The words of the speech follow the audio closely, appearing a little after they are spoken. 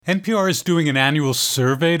NPR is doing an annual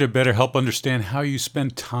survey to better help understand how you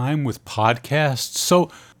spend time with podcasts. So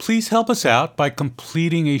please help us out by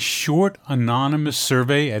completing a short anonymous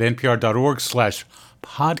survey at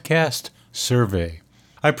npr.org/podcast survey.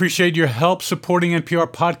 I appreciate your help supporting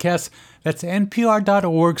NPR podcasts. That's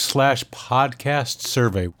npr.org/podcast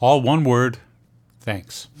survey. All one word.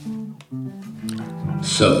 Thanks.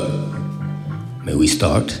 So, may we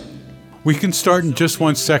start? We can start in just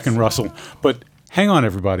 1 second, Russell, but hang on,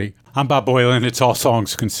 everybody. I'm Bob Boylan. It's All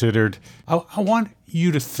Songs Considered. I want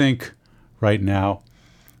you to think right now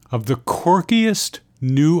of the quirkiest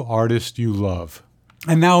new artist you love.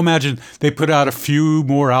 And now imagine they put out a few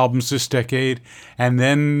more albums this decade, and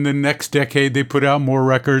then the next decade they put out more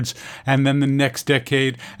records, and then the next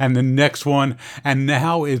decade, and the next one, and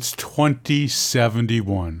now it's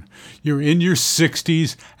 2071. You're in your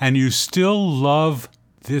 60s, and you still love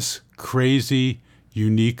this crazy,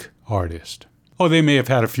 unique artist. Oh, they may have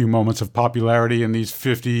had a few moments of popularity in these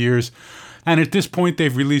 50 years, and at this point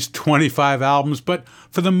they've released 25 albums, but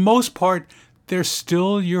for the most part, they're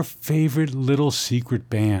still your favorite little secret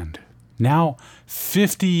band. Now,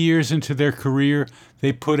 50 years into their career,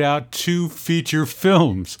 they put out 2 feature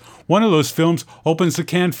films. One of those films opens the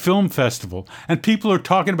Cannes Film Festival, and people are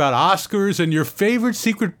talking about Oscars, and your favorite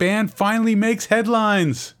secret band finally makes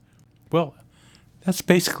headlines. Well, that's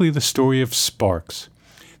basically the story of Sparks.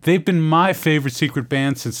 They've been my favorite secret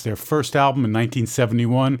band since their first album in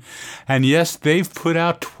 1971, and yes, they've put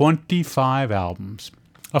out 25 albums.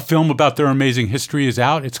 A film about their amazing history is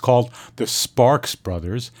out. It's called The Sparks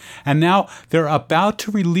Brothers, and now they're about to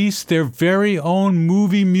release their very own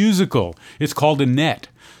movie musical. It's called Annette.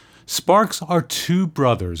 Sparks are 2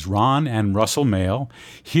 brothers, Ron and Russell Mael.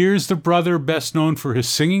 Here's the brother best known for his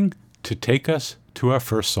singing to take us to our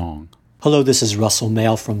first song. Hello, this is Russell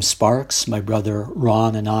Mael from Sparks. My brother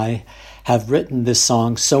Ron and I have written this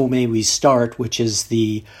song, So May We Start, which is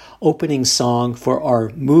the opening song for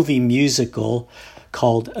our movie musical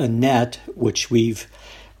called Annette, which we've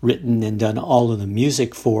written and done all of the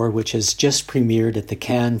music for, which has just premiered at the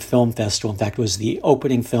Cannes Film Festival. In fact, it was the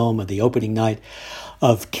opening film of the opening night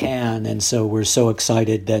of Cannes, and so we're so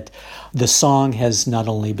excited that the song has not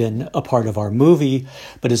only been a part of our movie,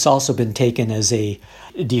 but it's also been taken as a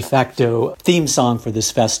de facto theme song for this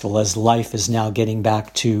festival, as life is now getting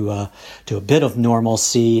back to a bit of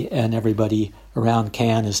normalcy, and everybody around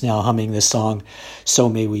Cannes is now humming this song, So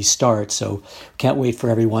May We Start. So can't wait for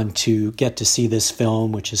everyone to get to see this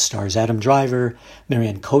film, which stars Adam Driver,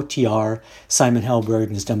 Marion Cotillard, Simon Helberg,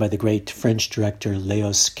 and is done by the great French director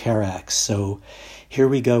Leos Carax. So here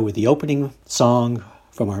we go with the opening song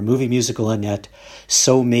from our movie musical Annette,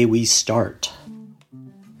 So May We Start.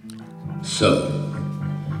 So,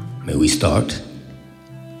 may we start?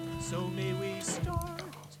 So may we start.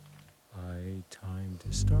 High time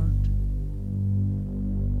to start.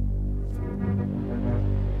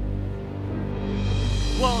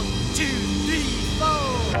 One, two, three, four.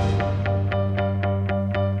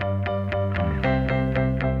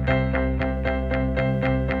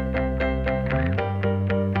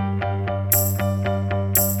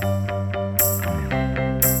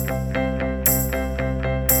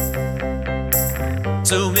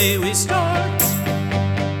 So may we start.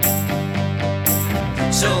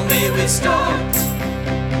 So may we start.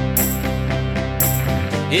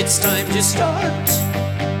 It's time to start.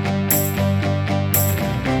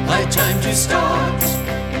 High time to start.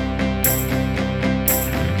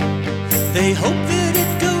 They hope that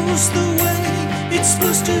it goes the way it's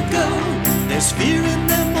supposed to go. There's fear in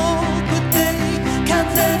them all, but they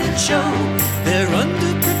can't let it show. They're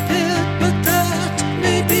underprepared, but that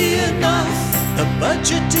may be enough. The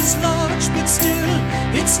budget is large, but still,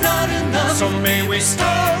 it's not enough. So may we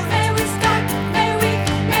start. May we start. May we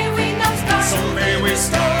now start. So may we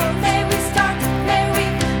start. May we start. May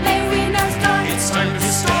we now start. It's time to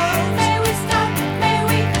start. May we start. May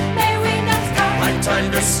we now start. High time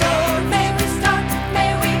to start. May we start.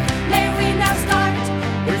 May we now start.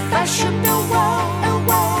 We fashioned a wall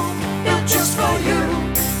built just for you.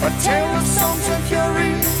 A tale of songs and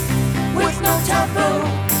fury with no taboo.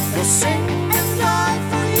 We'll sing and die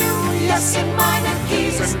for you, yes, in minor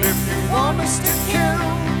keys. And if you want us to kill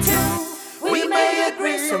too, we may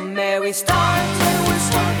agree. So may we start. May we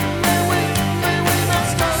start. May we not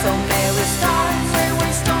start. So may we start. May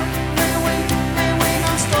we start. May we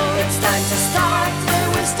not start. It's time to start. May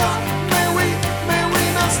we start. May we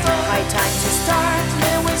not start. High time to start.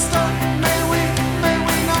 May we start. May we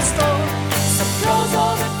not start. So close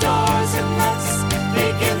all the doors and let's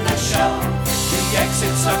begin the show. The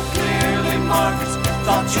exits are clearly marked.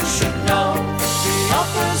 Thought you should know. The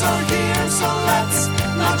authors are here, so let's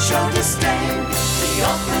not show disdain. The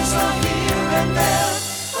authors stars are here and there.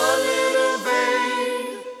 A little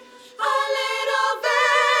vain, a little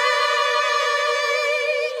vain.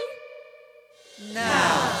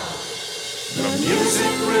 Now the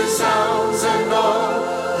music resounds and all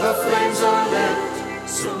the flames are lit.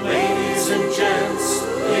 So ladies and gents,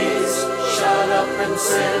 please shut up and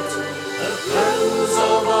sit. The curtains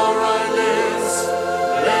of our eyelids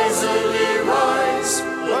lazily rise.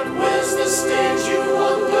 But where's the stage, you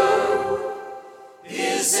wonder?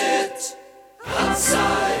 Is it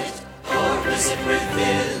outside or is it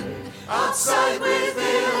within? Outside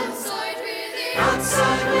within,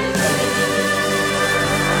 outside within.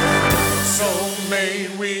 So may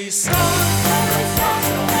we start.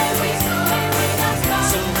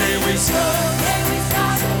 So may we start.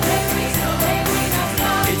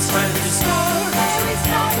 It's time to start. It's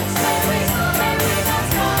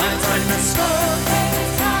time to start.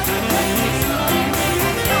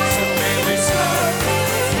 So may we start.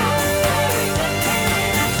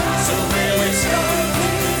 So may we start.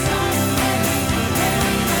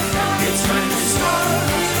 It's time to start.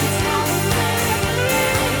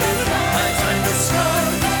 It's time to start.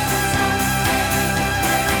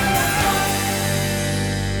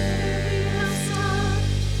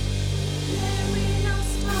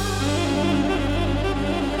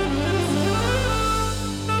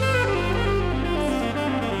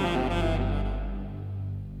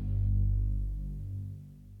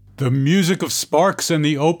 The music of Sparks and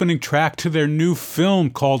the opening track to their new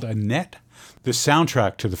film called Annette. The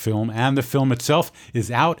soundtrack to the film and the film itself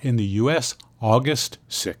is out in the US August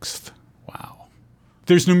 6th. Wow.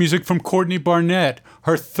 There's new music from Courtney Barnett.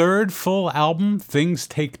 Her third full album, Things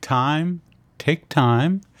Take Time,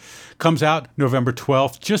 comes out November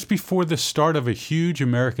 12th, just before the start of a huge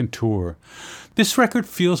American tour. This record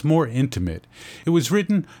feels more intimate. It was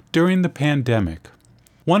written during the pandemic.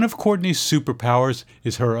 One of Courtney's superpowers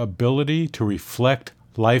is her ability to reflect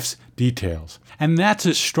life's details, and that's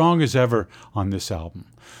as strong as ever on this album.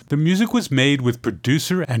 The music was made with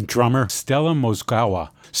producer and drummer Stella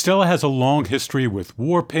Mozgawa. Stella has a long history with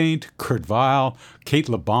Warpaint, Kurt Weill, Kate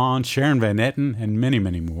LeBon, Sharon Van Etten, and many,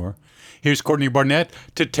 many more. Here's Courtney Barnett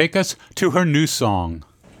to take us to her new song.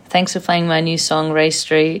 Thanks for playing my new song, Ray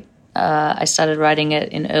Street. I started writing it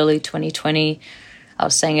in early 2020. I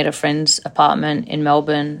was staying at a friend's apartment in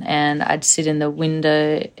Melbourne, and I'd sit in the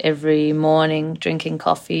window every morning drinking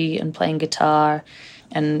coffee and playing guitar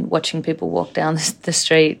and watching people walk down the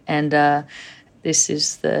street. And this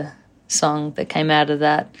is the song that came out of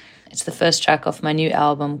that. It's the first track off my new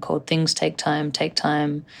album called Things Take Time, Take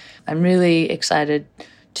Time. I'm really excited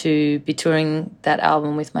to be touring that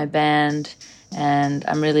album with my band, and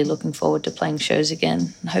I'm really looking forward to playing shows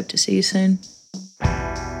again. I hope to see you soon.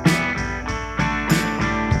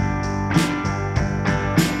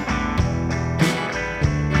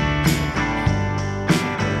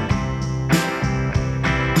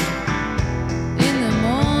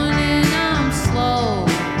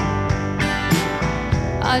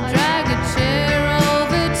 I drag a chair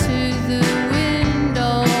over to the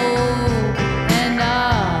window and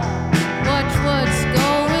I watch what's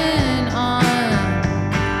going on.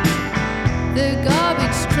 The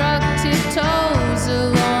garbage truck tiptoes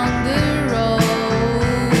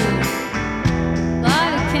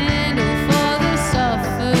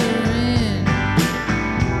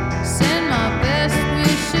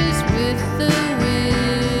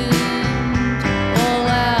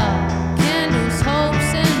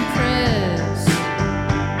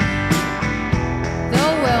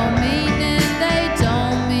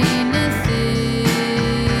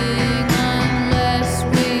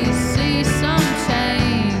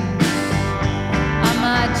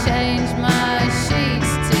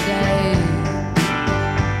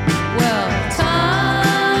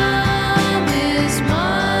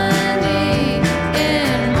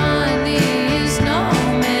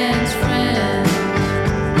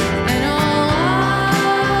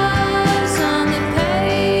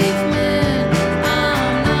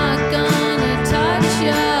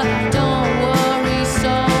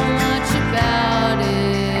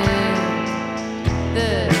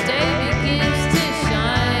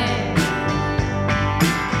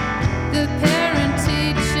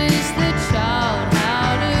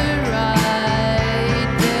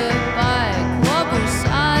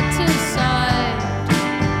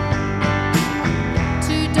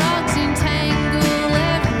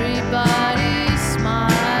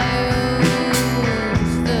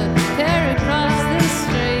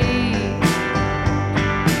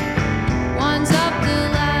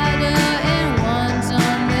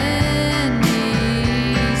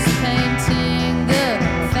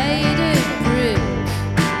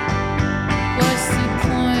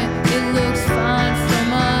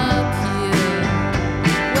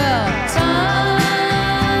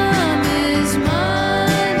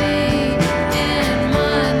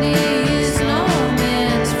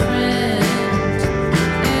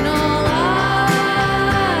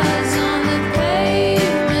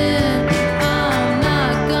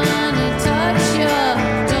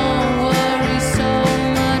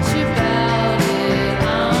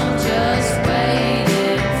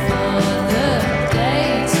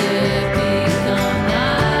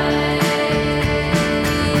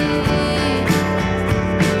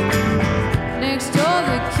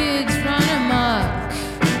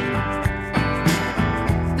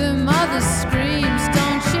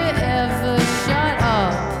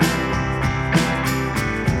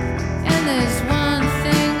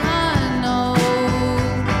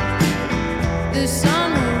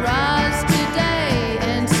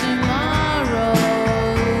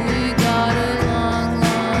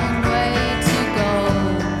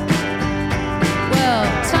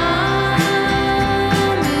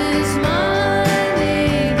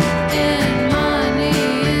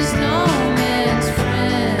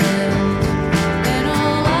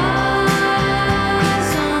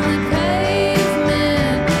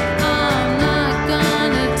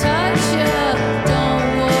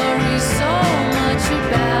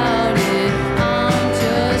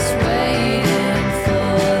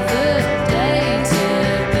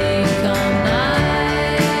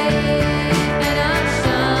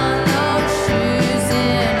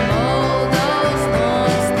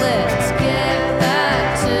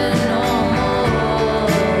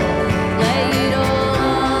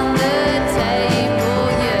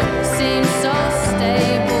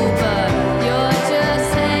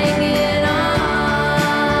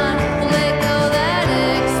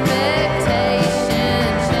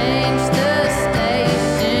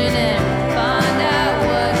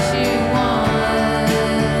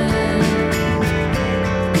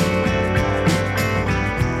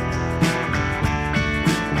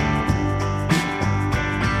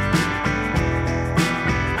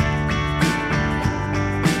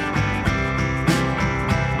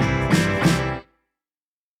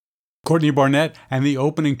Courtney Barnett and the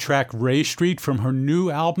opening track Ray Street from her new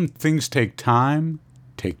album Things Take Time,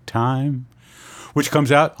 which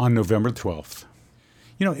comes out on November 12th.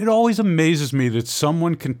 You know, it always amazes me that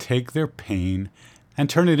someone can take their pain and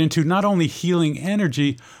turn it into not only healing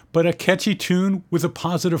energy, but a catchy tune with a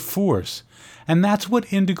positive force. And that's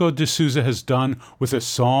what Indigo de Souza has done with a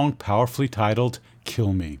song powerfully titled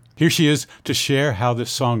Kill Me. Here she is to share how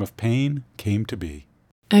this song of pain came to be.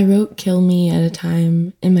 I wrote Kill Me at a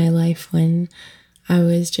time in my life when I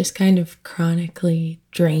was just kind of chronically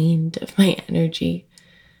drained of my energy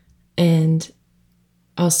and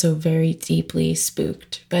also very deeply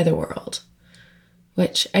spooked by the world,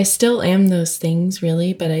 which I still am those things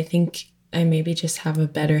really, but I think I maybe just have a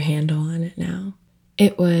better handle on it now.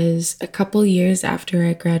 It was a couple years after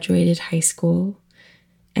I graduated high school,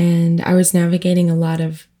 and I was navigating a lot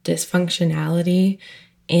of dysfunctionality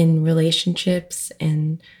in relationships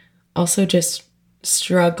and also just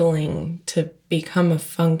struggling to become a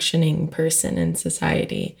functioning person in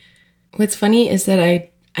society. What's funny is that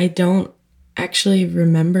I don't actually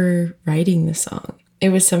remember writing the song. It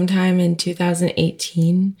was sometime in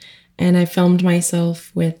 2018, and I filmed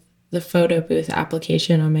myself with the photo booth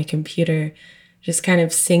application on my computer, just kind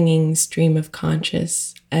of singing Stream of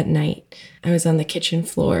Conscious at night. I was on the kitchen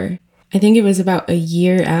floor. I think it was about a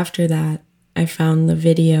year after that, I found the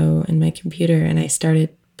video in my computer and I started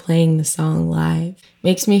playing the song live.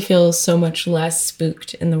 Makes me feel so much less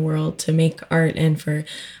spooked in the world to make art and for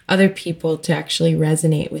other people to actually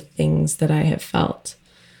resonate with things that I have felt.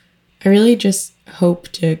 I really just hope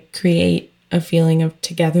to create a feeling of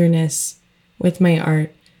togetherness with my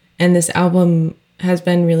art, and this album has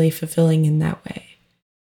been really fulfilling in that way.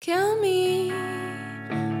 Kill me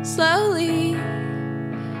slowly,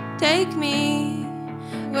 take me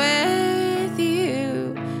with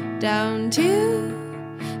you down to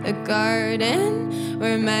the garden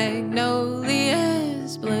where magnolias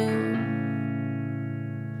bloom.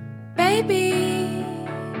 Baby,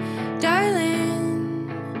 darling,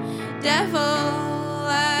 devil,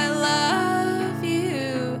 I love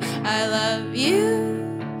you, I love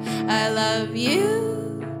you, I love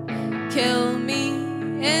you. Kill me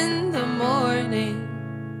in the morning.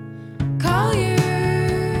 Call your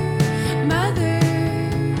mother,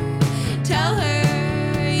 tell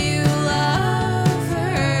her you love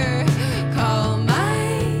her. Call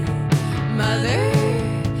my mother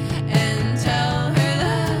and tell her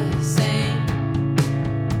the same.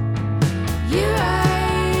 You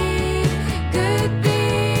write good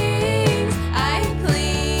things, I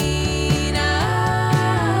clean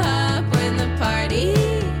up when the party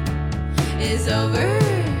is over.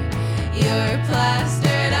 You're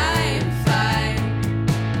plastered, I'm fine,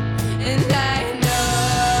 and I know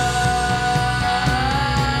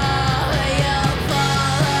you'll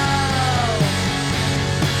follow.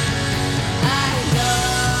 I know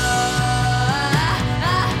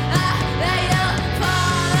that you'll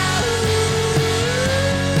follow.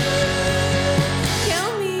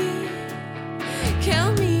 Kill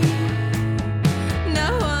me. No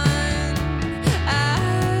one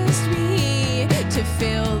asked me to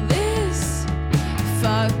feel this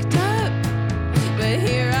fucked up, but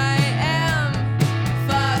here I am,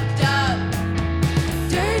 fucked up.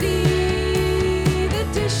 Dirty the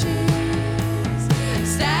dishes,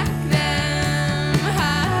 stack them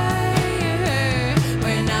higher.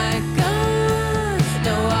 We're not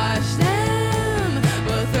gonna wash them,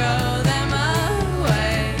 we'll throw them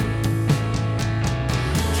away.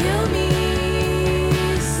 Kill me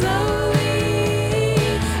slowly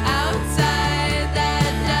outside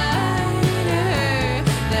that diner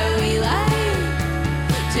that we like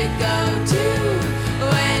to go to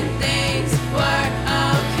when things were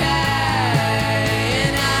okay.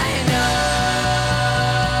 And I know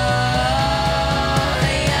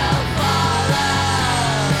you'll follow.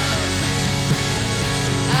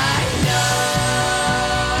 I know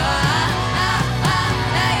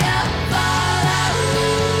that you'll follow.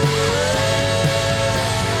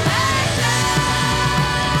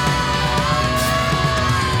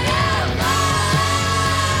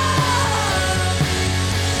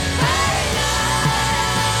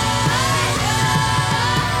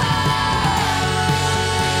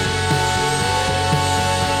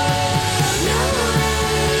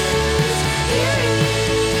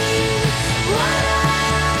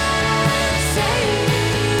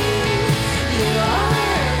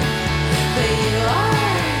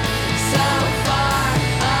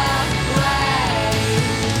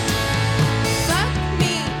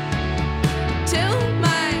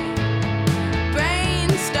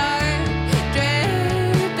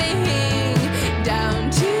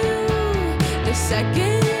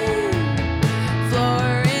 Second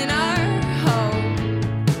floor in our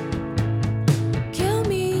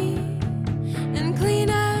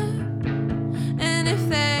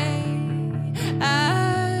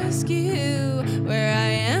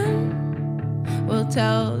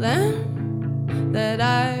Tell them that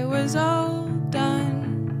I was all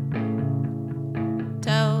done.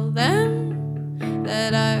 Tell them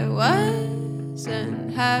that I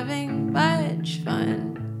wasn't having much fun.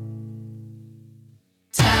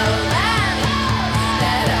 Tell them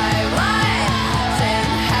that I wasn't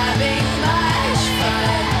having much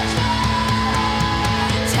fun.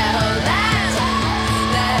 Tell them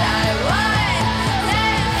that I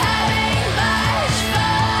wasn't having much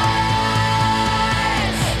fun.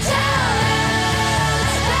 Tell them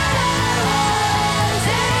that I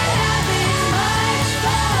wasn't having much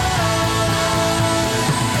fun.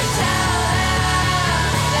 Tell them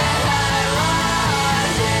that I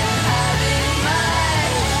wasn't having much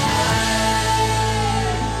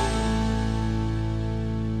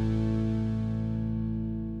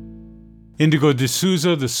Indigo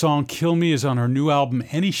D'Souza, the song Kill Me is on her new album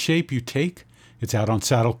Any Shape You Take. It's out on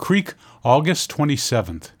Saddle Creek, August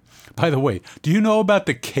 27th. By the way, do you know about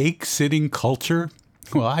the cake-sitting culture?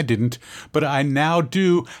 Well, I didn't, but I now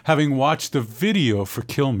do, having watched the video for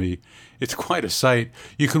Kill Me. It's quite a sight.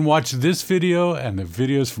 You can watch this video and the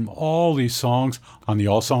videos from all these songs on the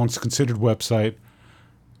All Songs Considered website.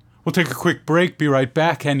 We'll take a quick break, be right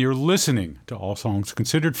back, and you're listening to All Songs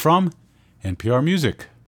Considered from NPR Music.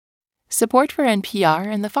 Support for NPR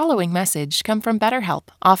and the following message come from BetterHelp,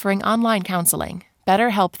 offering online counseling.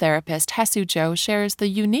 BetterHelp therapist Hesu Cho shares the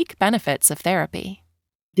unique benefits of therapy.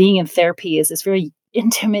 Being in therapy is this very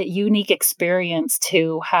intimate, unique experience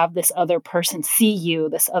to have this other person see you,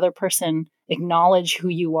 this other person acknowledge who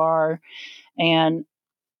you are and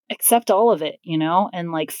accept all of it,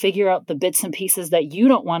 and like figure out the bits and pieces that you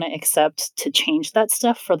don't want to accept to change that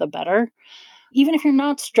stuff for the better. Even if you're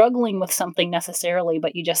not struggling with something necessarily,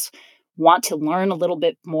 but you just want to learn a little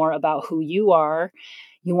bit more about who you are,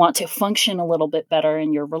 you want to function a little bit better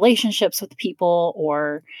in your relationships with people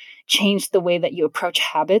or change the way that you approach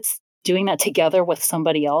habits, doing that together with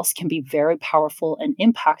somebody else can be very powerful and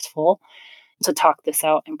impactful. To talk this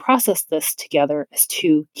out and process this together as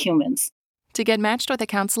two humans. To get matched with a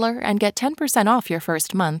counselor and get 10% off your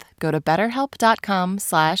first month, go to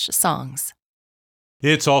betterhelp.com/songs.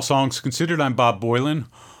 It's All Songs Considered. I'm Bob Boilen.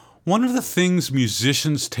 One of the things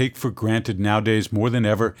musicians take for granted nowadays more than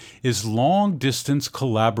ever is long-distance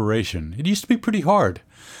collaboration. It used to be pretty hard.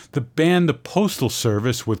 The band The Postal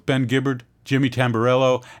Service with Ben Gibbard, Jimmy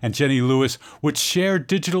Tamborello, and Jenny Lewis would share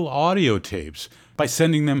digital audio tapes by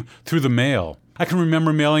sending them through the mail. I can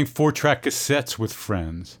remember mailing 4-track cassettes with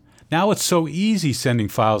friends. Now it's so easy sending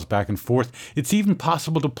files back and forth, it's even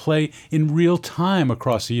possible to play in real time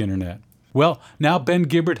across the internet. Well, now Ben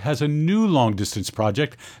Gibbard has a new long-distance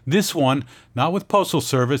project. This one, not with Postal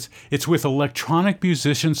Service, it's with electronic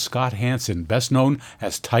musician Scott Hanson, best known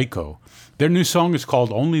as Tycho. Their new song is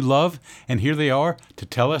called Only Love, and here they are to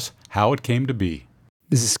tell us how it came to be.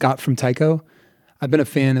 This is Scott from Tycho. I've been a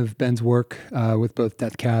fan of Ben's work with both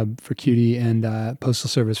Death Cab for Cutie and Postal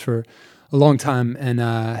Service for a long time. And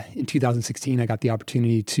in 2016, I got the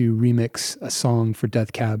opportunity to remix a song for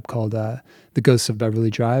Death Cab called The Ghosts of Beverly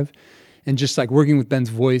Drive. And just like working with Ben's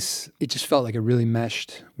voice, it just felt like it really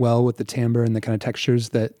meshed well with the timbre and the kind of textures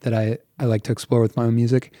that I like to explore with my own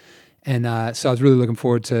music. And so I was really looking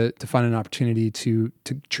forward to finding an opportunity to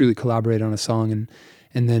truly collaborate on a song.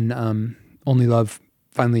 And then Only Love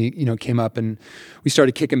finally, came up and we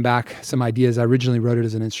started kicking back some ideas. I originally wrote it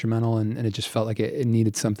as an instrumental and it just felt like it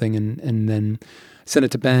needed something. And then sent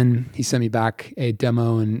it to Ben. He sent me back a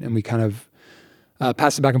demo and we kind of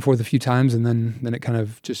passed it back and forth a few times. And then it kind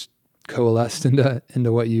of just coalesced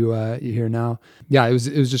into what you hear now. Yeah, it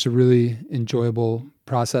was just a really enjoyable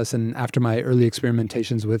process. And after my early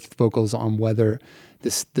experimentations with vocals on Weather,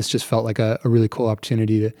 this just felt like a really cool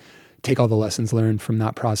opportunity to take all the lessons learned from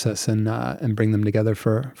that process and bring them together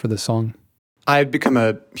for the song. I've become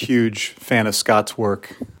a huge fan of Scott's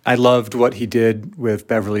work. I loved what he did with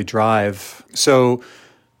Beverly Drive. So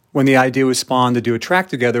when the idea was spawned to do a track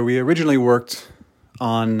together, we originally worked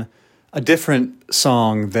on a different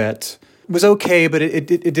song that was okay, but it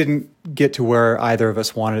didn't get to where either of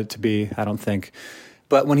us wanted it to be, I don't think.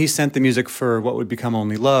 But when he sent the music for what would become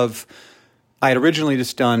Only Love, I had originally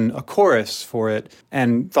just done a chorus for it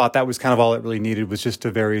and thought that was kind of all it really needed, was just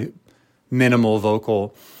a very minimal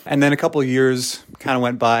vocal. And then a couple of years kind of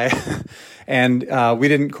went by and we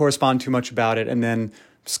didn't correspond too much about it. And then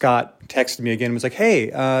Scott texted me again and was like, hey,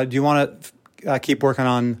 do you want to keep working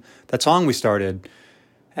on that song we started?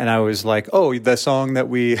 And I was like, oh, the song that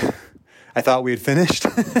I thought we had finished.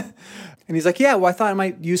 And he's like, yeah, well, I thought I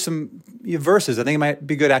might use some verses. I think it might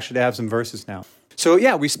be good actually to have some verses now. So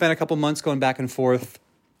yeah, we spent a couple months going back and forth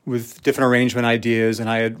with different arrangement ideas, and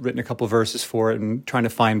I had written a couple verses for it and trying to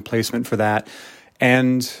find placement for that.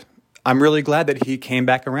 And I'm really glad that he came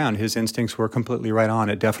back around. His instincts were completely right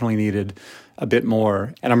on. It definitely needed a bit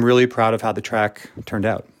more. And I'm really proud of how the track turned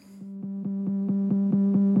out.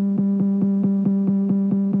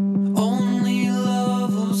 Only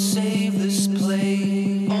love will save this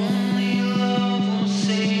place. Only love will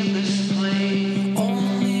save this place.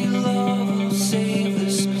 Only love will save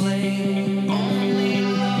this place. Only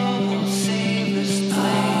love will save this place.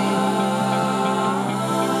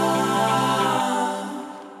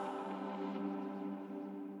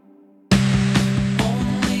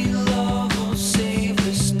 Only love will save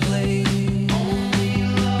this place. Only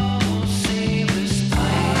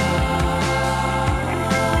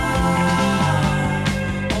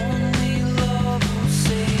love will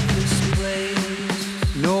save this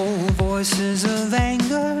place. No voices of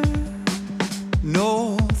anger,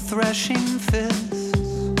 no threshing fists,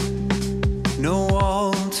 no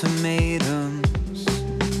ultimatums,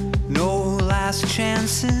 no last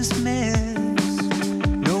chances missed,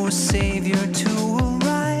 no savior to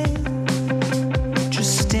arrive,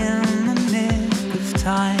 just in the nick of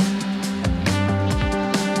time.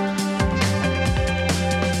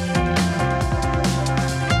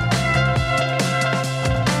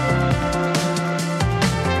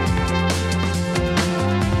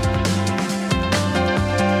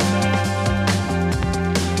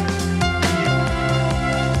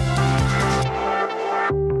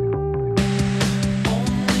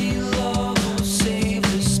 Only love will save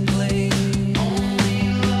this place.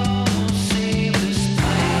 Only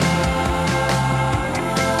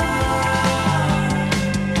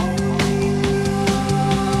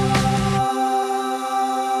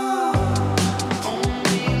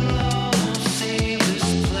love will save this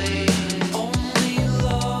place. Only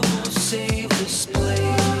love will save this place.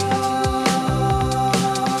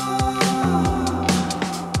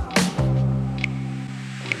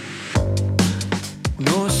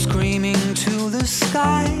 No screaming to the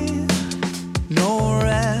sky, no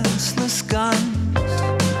restless guns,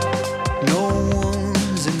 no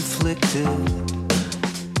wounds inflicted,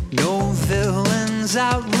 no villains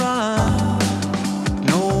outrun,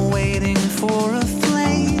 no waiting for a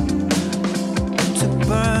flame to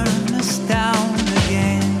burn us down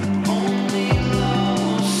again. Only love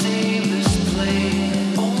will save this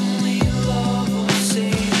place. Only love will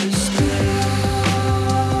save this place.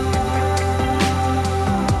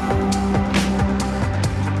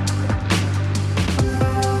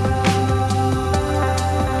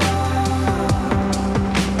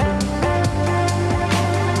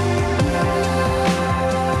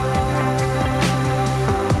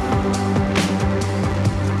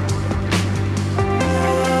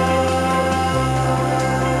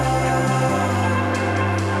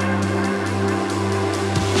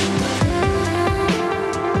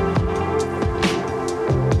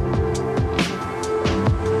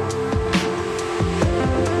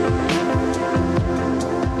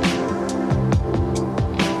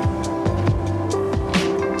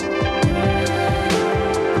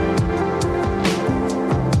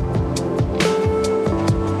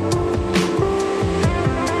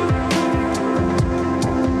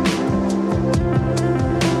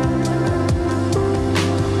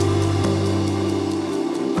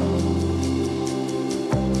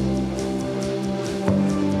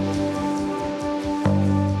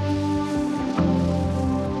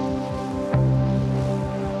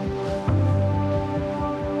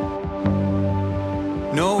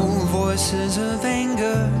 No voices of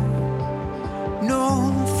anger,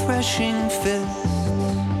 no threshing fists,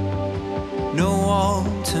 no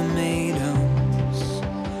ultimatums,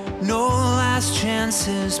 no last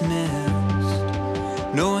chances missed,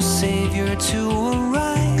 no savior to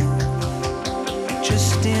arrive,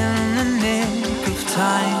 just in the nick of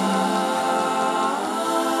time.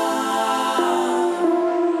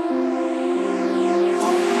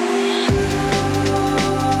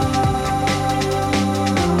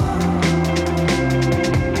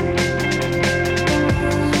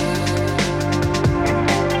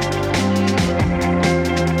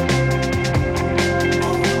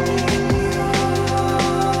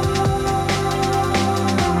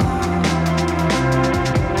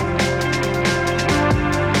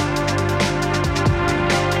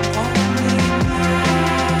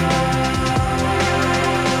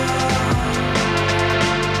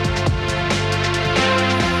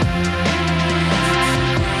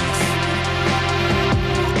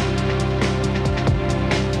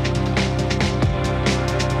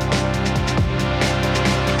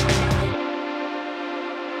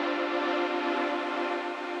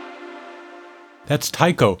 That's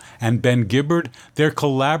Tycho and Ben Gibbard. Their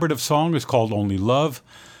collaborative song is called Only Love.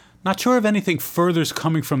 Not sure if anything further's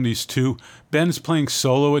coming from these two. Ben's playing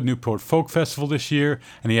solo at Newport Folk Festival this year,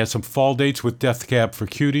 and he has some fall dates with Death Cab for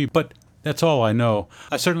Cutie, but that's all I know.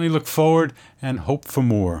 I certainly look forward and hope for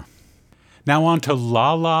more. Now on to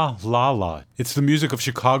La La La La. It's the music of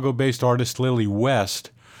Chicago-based artist Lily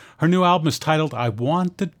West. Her new album is titled I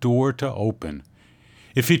Want the Door to Open.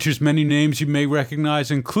 It features many names you may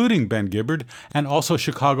recognize, including Ben Gibbard, and also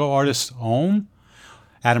Chicago artists Ohm.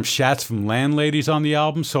 Adam Schatz from Landlady's on the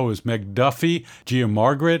album, so is Meg Duffy, Gia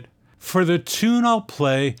Margaret. For the tune I'll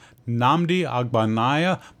play, Nnamdi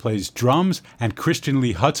Agbanaya plays drums and Christian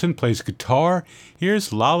Lee Hudson plays guitar.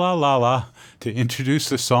 Here's La La La La to introduce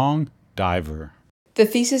the song Diver. The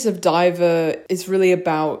thesis of Diver is really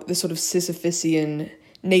about the sort of Sisyphusian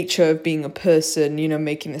nature of being a person,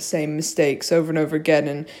 making the same mistakes over and over again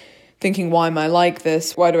and thinking, why am I like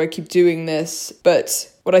this? Why do I keep doing this? But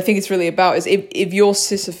what I think it's really about is if you're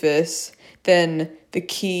Sisyphus, then the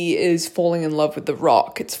key is falling in love with the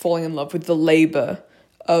rock. It's falling in love with the labor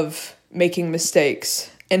of making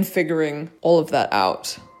mistakes and figuring all of that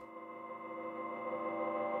out.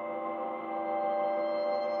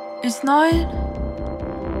 It's not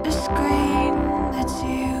a screen that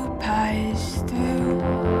you pass through,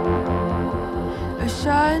 a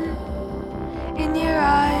sun in your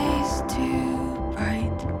eyes too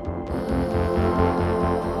bright,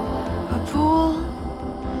 a pool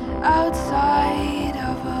outside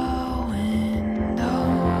of a window,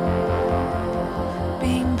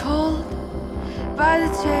 being pulled by the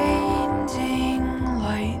changing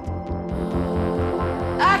light.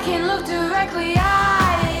 I can look directly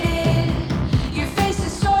at it, your face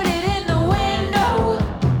distorted in the window,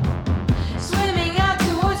 swimming out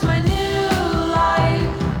towards my new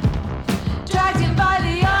life, dragged in by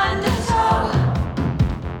the undertow.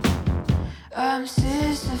 I'm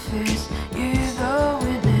Sisyphus, you're the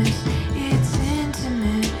witness, it's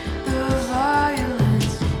intimate, the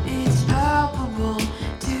violence, it's palpable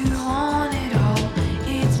to want it all,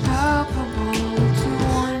 it's palpable to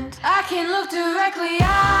want. I can look directly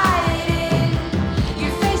at it,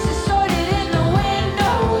 your face distorted in the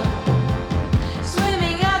window,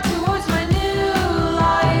 swimming out towards my new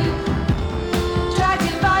life, dragged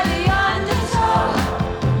in by the undertow.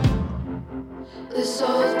 The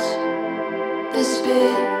salt, the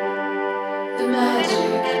spit, the magic,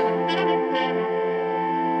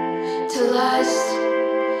 to last,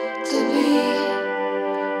 to be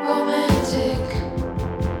romantic.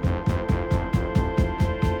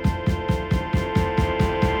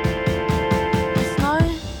 It's not a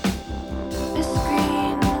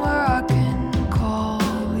screen where I can call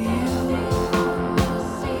you,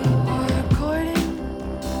 or a recording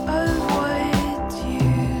of what you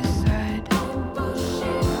said.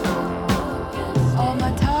 All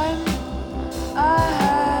my time I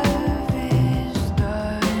have is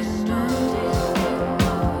diamonds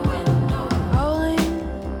rolling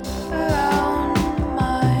around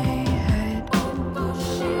my head.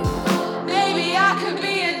 Maybe I could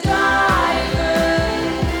be a diver,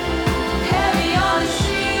 heavy on the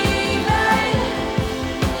seabed,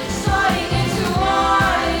 sliding into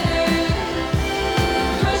water,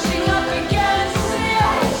 pushing up against it.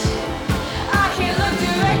 I can look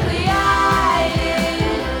directly at it,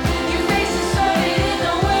 your face is started in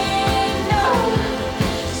the window,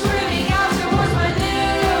 swimming out towards my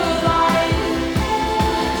new life,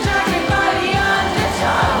 dragged by the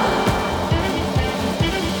undertow.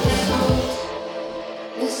 The salt,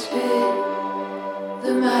 the spit,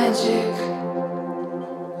 the magic,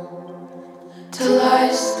 to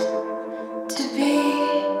last, to be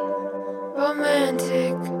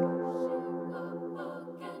romantic.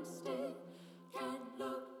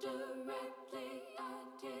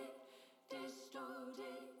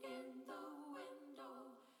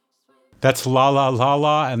 That's La La La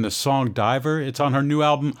La and the song Diver. It's on her new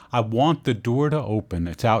album, I Want the Door to Open.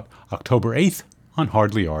 It's out October 8th on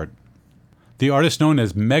Hardly Art. The artist known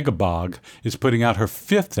as Megabog is putting out her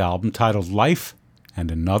fifth album titled Life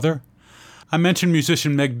and Another. I mentioned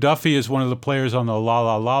musician Meg Duffy as one of the players on the La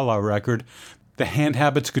La La La record. The Hand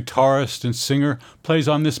Habits guitarist and singer plays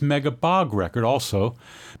on this Megabog record also.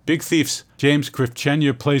 Big Thief's James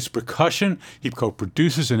Krivchenya plays percussion. He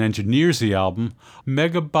co-produces and engineers the album.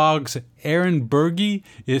 Megabog's Erin Berge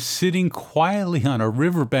is sitting quietly on a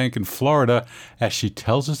riverbank in Florida as she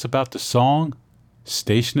tells us about the song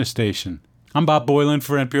Station to Station. I'm Bob Boylan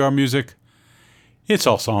for NPR Music. It's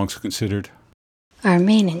All Songs Considered. Our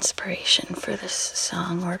main inspiration for this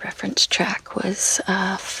song or reference track was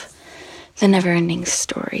off the Neverending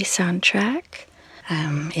Story soundtrack.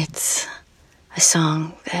 It's a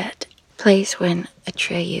song that plays when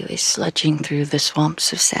Atreyu is sludging through the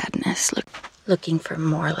swamps of sadness, looking for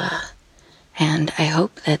Morla. And I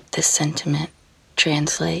hope that this sentiment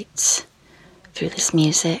translates through this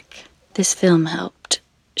music. This film helped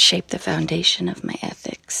shape the foundation of my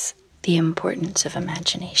ethics, the importance of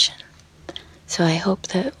imagination. So I hope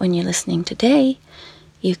that when you're listening today,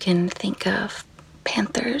 you can think of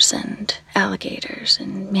panthers and alligators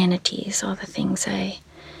and manatees, all the things I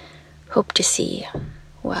hope to see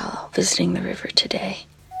while visiting the river today.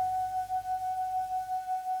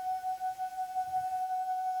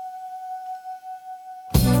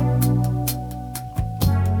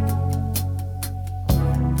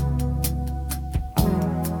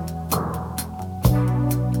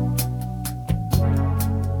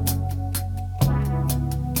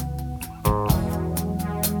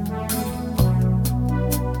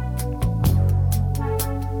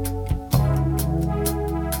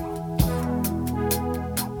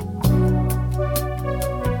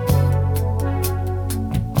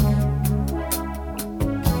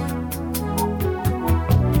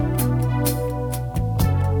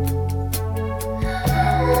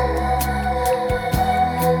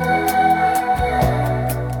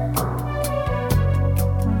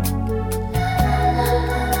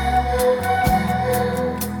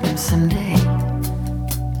 Someday,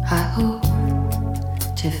 I hope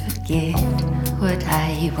to forget what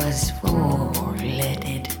I was for. Let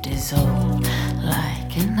it dissolve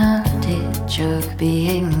like an artichoke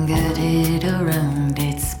being gutted around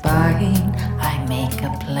its spine. I make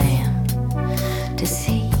a plan to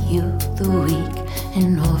see you the week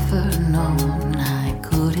and offer none I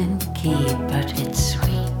couldn't keep, but it's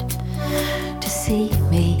sweet to see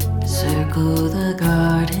me circle the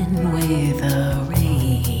garden with a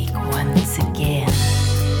rake once again.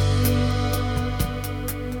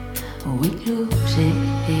 We lose it.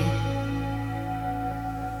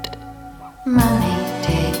 Money,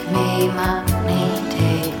 take me,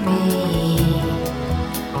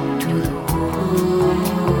 to the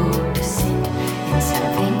wood to sit in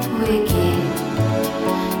something wicked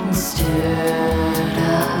and stirred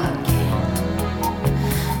again.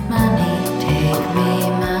 Money, take me,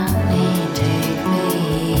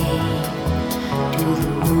 to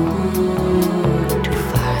the wood to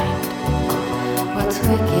find what's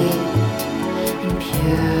wicked and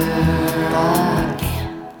pure again.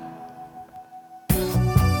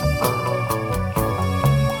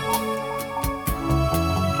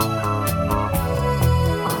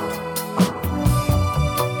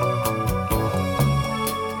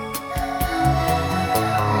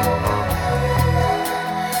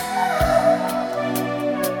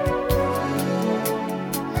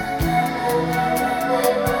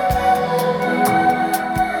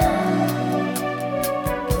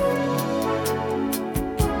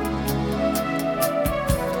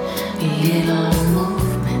 Little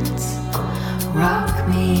movements rock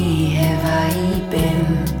me. Have I been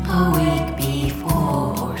awake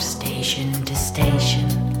before? Station to station,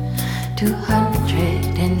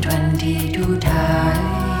 222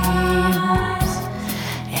 times.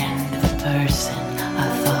 And the person I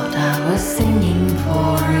thought I was singing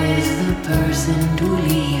for is the person to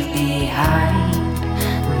leave behind.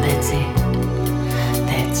 That's it.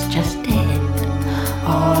 That's just it.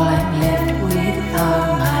 All I'm left with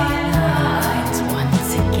are my lines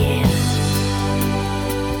once again.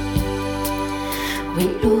 We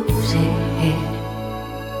lose it.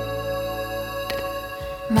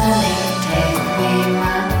 My